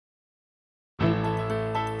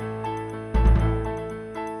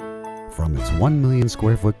From its 1 million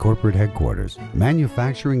square foot corporate headquarters,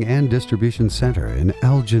 manufacturing and distribution center in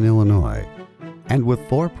Elgin, Illinois, and with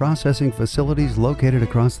 4 processing facilities located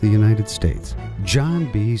across the United States,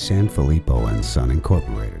 John B. Sanfilippo and Son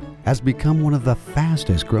Incorporated has become one of the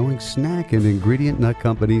fastest growing snack and ingredient nut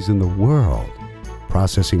companies in the world,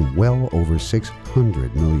 processing well over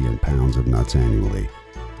 600 million pounds of nuts annually.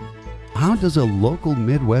 How does a local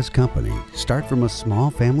Midwest company start from a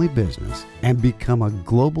small family business and become a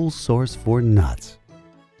global source for nuts?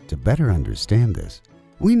 To better understand this,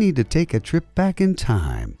 we need to take a trip back in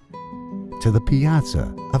time to the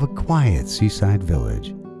piazza of a quiet seaside village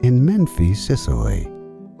in Memphis, Sicily.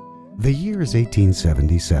 The year is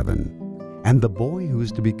 1877, and the boy who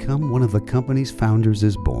is to become one of the company's founders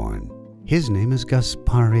is born. His name is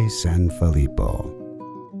Gaspare Sanfilippo.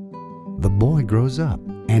 The boy grows up,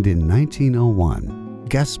 and in 1901,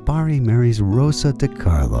 Gaspare marries Rosa de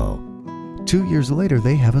Carlo. 2 years later,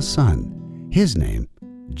 they have a son. His name,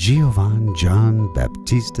 Giovan John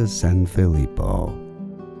Baptista Sanfilippo.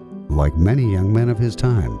 Like many young men of his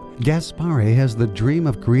time, Gaspare has the dream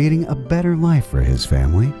of creating a better life for his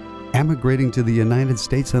family, emigrating to the United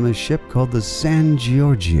States on a ship called the San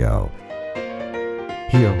Giorgio.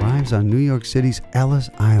 He arrives on New York City's Ellis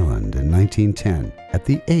Island in 1910 at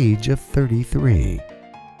the age of 33.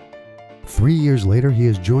 3 years later, he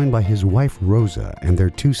is joined by his wife Rosa and their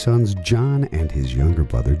 2 sons John and his younger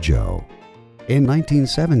brother Joe. In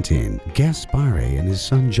 1917, Gaspare and his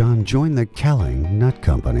son John joined the Kelling Nut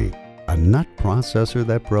Company, a nut processor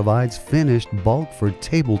that provides finished bulk for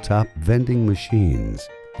tabletop vending machines.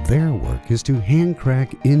 Their work is to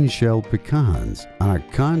hand-crack in-shell pecans on a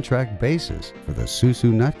contract basis for the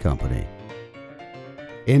Susu Nut Company.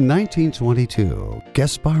 In 1922,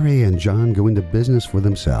 Gaspare and John go into business for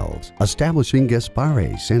themselves, establishing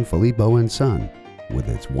Gaspare, Sanfilippo and Son with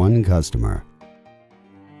its 1 customer.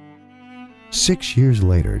 6 years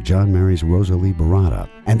later, John marries Rosalie Barata,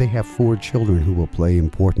 and they have 4 children who will play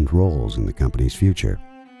important roles in the company's future: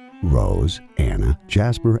 Rose, Anna,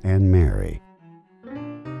 Jasper, and Mary.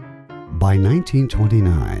 By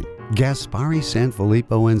 1929, Gaspare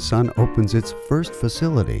Sanfilippo and Son opens its first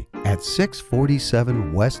facility at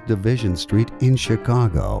 647 West Division Street in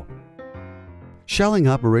Chicago. Shelling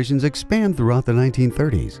operations expand throughout the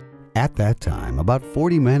 1930s. At that time, about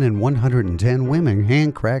 40 men and 110 women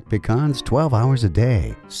hand-crack pecans 12 hours a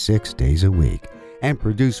day, 6 days a week, and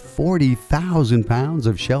produce 40,000 pounds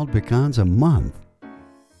of shelled pecans a month.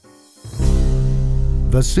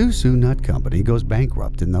 The Susu Nut Company goes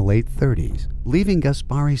bankrupt in the late 30s, leaving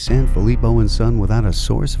Gaspare Sanfilippo and Son without a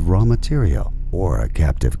source of raw material or a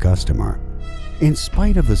captive customer. In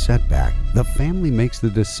spite of the setback, the family makes the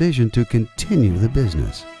decision to continue the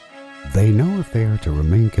business. They know if they are to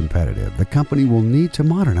remain competitive, the company will need to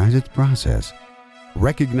modernize its process.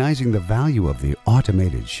 Recognizing the value of the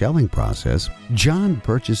automated shelling process, John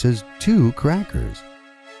purchases 2 crackers.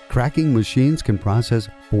 Cracking machines can process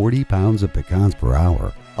 40 pounds of pecans per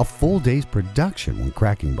hour, a full day's production when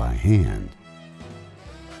cracking by hand.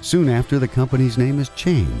 Soon after, the company's name is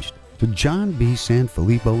changed to John B.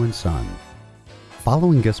 Sanfilippo and Son.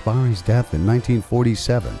 Following Gaspare's death in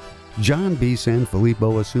 1947, John B.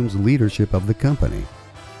 Sanfilippo assumes leadership of the company.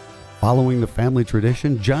 Following the family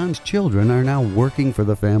tradition, John's children are now working for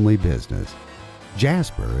the family business: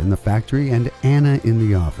 Jasper in the factory and Anna in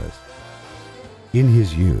the office. In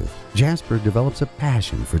his youth, Jasper develops a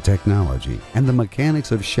passion for technology and the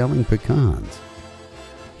mechanics of shelling pecans.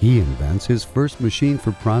 He invents his first machine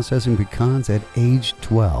for processing pecans at age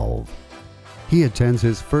 12. He attends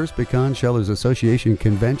his first Pecan Shellers Association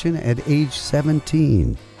convention at age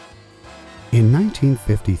 17. In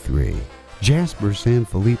 1953, Jasper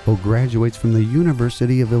Sanfilippo graduates from the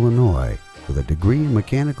University of Illinois with a degree in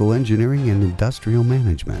mechanical engineering and industrial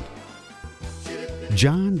management.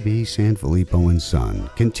 John B. Sanfilippo and Son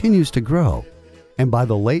continues to grow, and by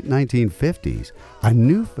the late 1950s, a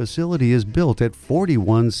new facility is built at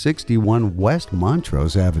 4161 West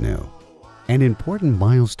Montrose Avenue. An important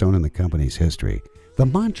milestone in the company's history, the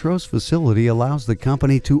Montrose facility allows the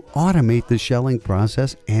company to automate the shelling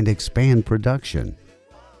process and expand production.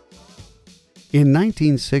 In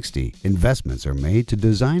 1960, investments are made to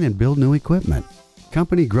design and build new equipment.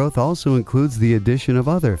 Company growth also includes the addition of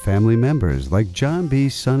other family members like John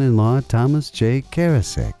B.'s son-in-law Thomas J.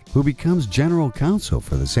 Karasik, who becomes general counsel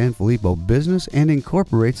for the Sanfilippo business and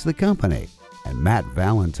incorporates the company, and Matt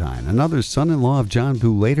Valentine, another son-in-law of John,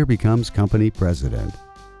 who later becomes company president.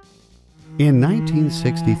 In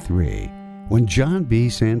 1963, when John B.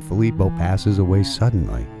 Sanfilippo passes away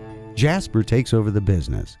suddenly, Jasper takes over the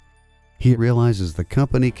business. He realizes the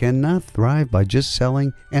company cannot thrive by just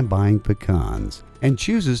selling and buying pecans, and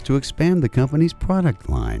chooses to expand the company's product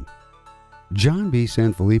line. John B.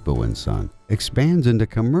 Sanfilippo and Son expands into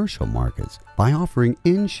commercial markets by offering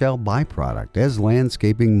in-shell byproduct as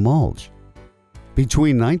landscaping mulch.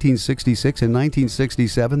 Between 1966 and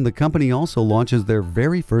 1967, the company also launches their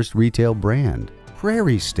very first retail brand,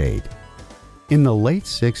 Prairie State. In the late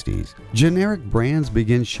 60s, generic brands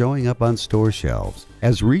begin showing up on store shelves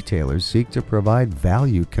as retailers seek to provide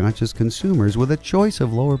value-conscious consumers with a choice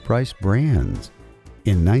of lower-priced brands.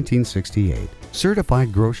 In 1968,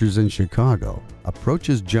 Certified Grocers in Chicago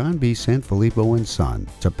approaches John B. Sanfilippo and Son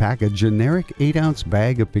to pack a generic 8-ounce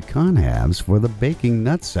bag of pecan halves for the baking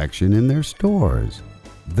nut section in their stores.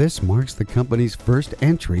 This marks the company's first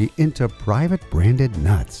entry into private branded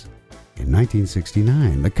nuts. In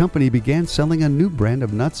 1969, the company began selling a new brand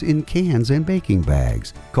of nuts in cans and baking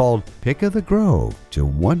bags called Pick of the Grove to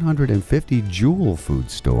 150 Jewel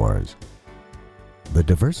food stores. The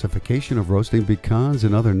diversification of roasting pecans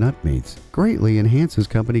and other nut meats greatly enhances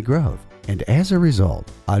company growth, and as a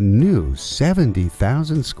result, a new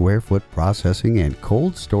 70,000 square foot processing and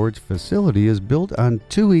cold storage facility is built on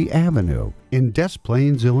Touhy Avenue in Des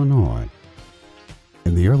Plaines, Illinois.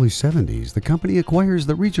 In the early 70s, the company acquires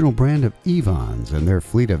the regional brand of Evans and their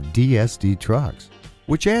fleet of DSD trucks,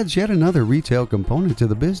 which adds yet another retail component to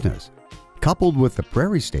the business. Coupled with the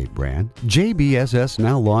Prairie State brand, JBSS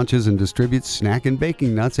now launches and distributes snack and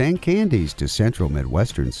baking nuts and candies to central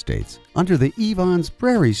Midwestern states under the Evans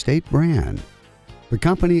Prairie State brand. The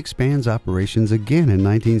company expands operations again in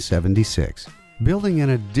 1976, building an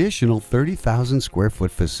additional 30,000 square foot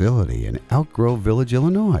facility in Elk Grove Village,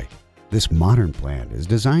 Illinois. This modern plant is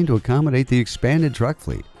designed to accommodate the expanded truck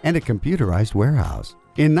fleet and a computerized warehouse.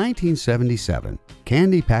 In 1977,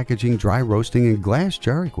 candy packaging, dry roasting, and glass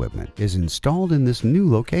jar equipment is installed in this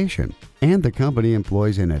new location, and the company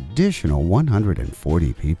employs an additional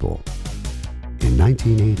 140 people. In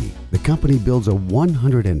 1980, the company builds a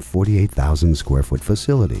 148,000 square foot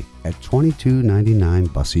facility at 2299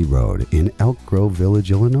 Bussey Road in Elk Grove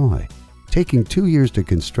Village, Illinois. Taking 2 years to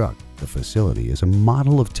construct, the facility is a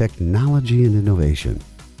model of technology and innovation.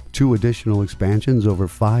 2 additional expansions over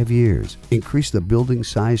 5 years increased the building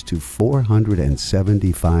size to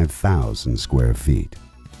 475,000 square feet.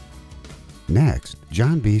 Next,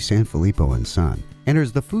 John B. Sanfilippo and Son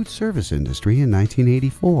enters the food service industry in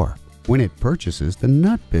 1984 when it purchases the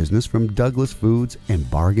nut business from Douglas Foods and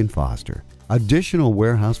Bargain Foster. Additional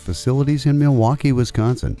warehouse facilities in Milwaukee,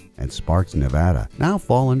 Wisconsin and Sparks, Nevada now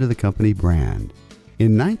fall under the company brand.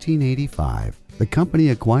 In 1985, the company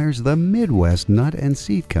acquires the Midwest Nut and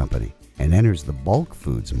Seed Company and enters the bulk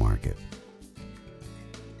foods market.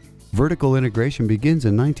 Vertical integration begins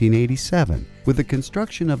in 1987 with the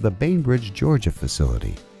construction of the Bainbridge, Georgia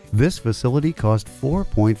facility. This facility cost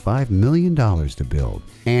 $4.5 million to build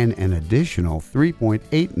and an additional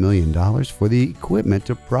 $3.8 million for the equipment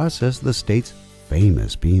to process the state's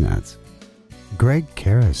famous peanuts. Greg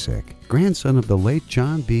Karasik, grandson of the late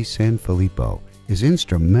John B. Sanfilippo, is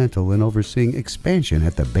instrumental in overseeing expansion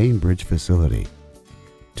at the Bainbridge facility.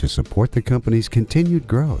 To support the company's continued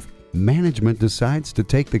growth, management decides to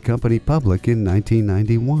take the company public in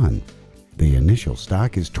 1991. The initial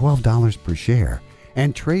stock is $12 per share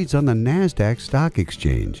and trades on the NASDAQ stock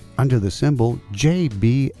exchange under the symbol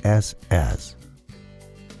JBSS.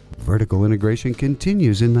 Vertical integration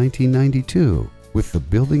continues in 1992 with the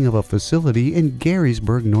building of a facility in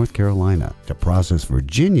Garysburg, North Carolina to process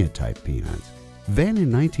Virginia-type peanuts. Then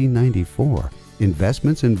in 1994,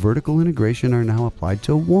 investments in vertical integration are now applied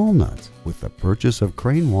to walnuts with the purchase of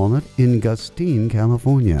Crane Walnut in Gustine,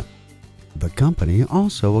 California. The company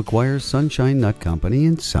also acquires Sunshine Nut Company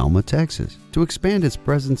in Selma, Texas to expand its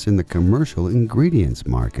presence in the commercial ingredients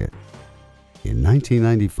market. In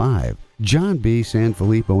 1995, John B.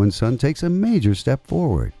 Sanfilippo and Son takes a major step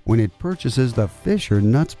forward when it purchases the Fisher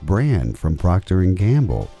Nuts brand from Procter &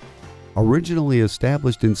 Gamble. Originally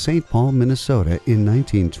established in St. Paul, Minnesota in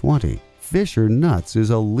 1920, Fisher Nuts is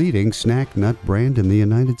a leading snack nut brand in the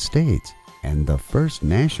United States and the first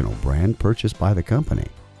national brand purchased by the company.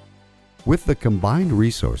 With the combined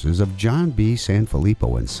resources of John B.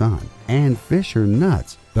 Sanfilippo and Son and Fisher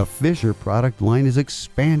Nuts, the Fisher product line is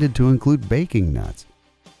expanded to include baking nuts.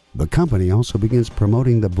 The company also begins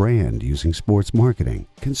promoting the brand using sports marketing,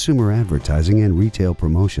 consumer advertising, and retail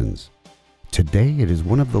promotions. Today, it is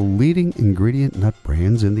one of the leading ingredient nut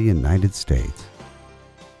brands in the United States.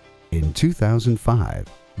 In 2005,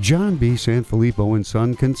 John B. Sanfilippo and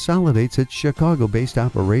Son consolidates its Chicago-based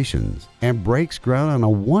operations and breaks ground on a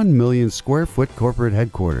 1 million square foot corporate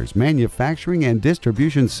headquarters, manufacturing and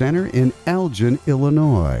distribution center in Elgin,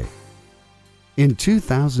 Illinois. In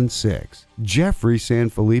 2006, Jeffrey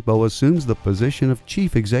Sanfilippo assumes the position of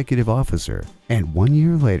Chief Executive Officer, and 1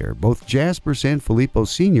 year later, both Jasper Sanfilippo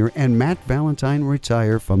Sr. and Matt Valentine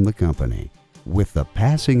retire from the company. With the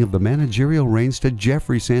passing of the managerial reins to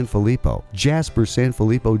Jeffrey Sanfilippo, Jasper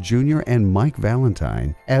Sanfilippo Jr. and Mike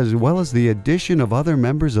Valentine, as well as the addition of other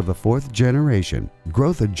members of the fourth generation,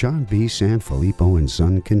 growth of John B. Sanfilippo and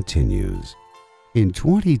Son continues. In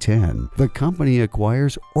 2010, the company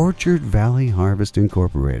acquires Orchard Valley Harvest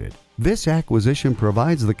Incorporated. This acquisition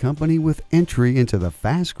provides the company with entry into the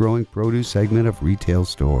fast-growing produce segment of retail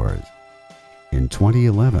stores. In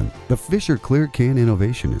 2011, the Fisher Clear Can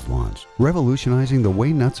innovation is launched, revolutionizing the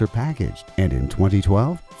way nuts are packaged. And in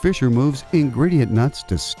 2012, Fisher moves ingredient nuts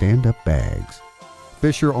to stand-up bags.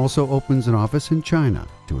 Fisher also opens an office in China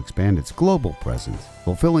to expand its global presence,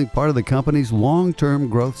 fulfilling part of the company's long-term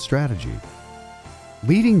growth strategy.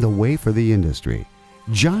 Leading the way for the industry,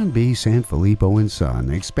 John B. Sanfilippo and Son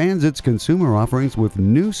expands its consumer offerings with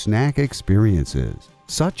new snack experiences,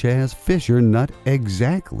 such as Fisher Nut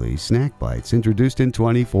Exactly Snack Bites introduced in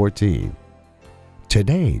 2014.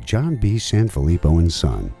 Today, John B. Sanfilippo and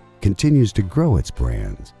Son continues to grow its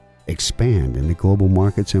brands, expand into global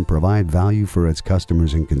markets, and provide value for its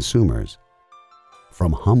customers and consumers.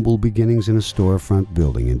 From humble beginnings in a storefront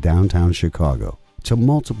building in downtown Chicago to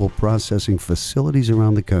multiple processing facilities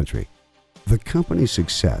around the country, the company's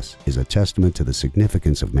success is a testament to the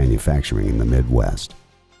significance of manufacturing in the Midwest.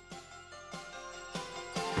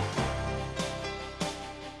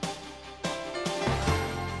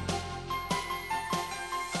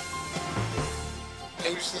 I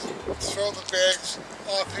used to throw the bags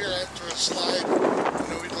off here after a slide, and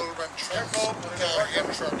then we'd load them on trucks, ham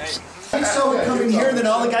trucks. I saw it coming here, and then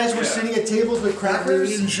all the guys were sitting at tables with crackers.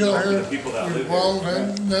 We didn't show her. We boiled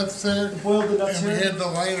nuts there. Boiled the nuts and here. We had the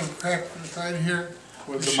line of crackers right here.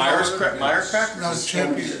 Was the Myers crackers? No,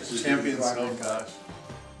 Champions. Champions, oh gosh.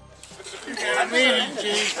 You got it made,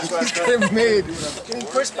 James. Getting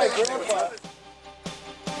pushed by Grandpa.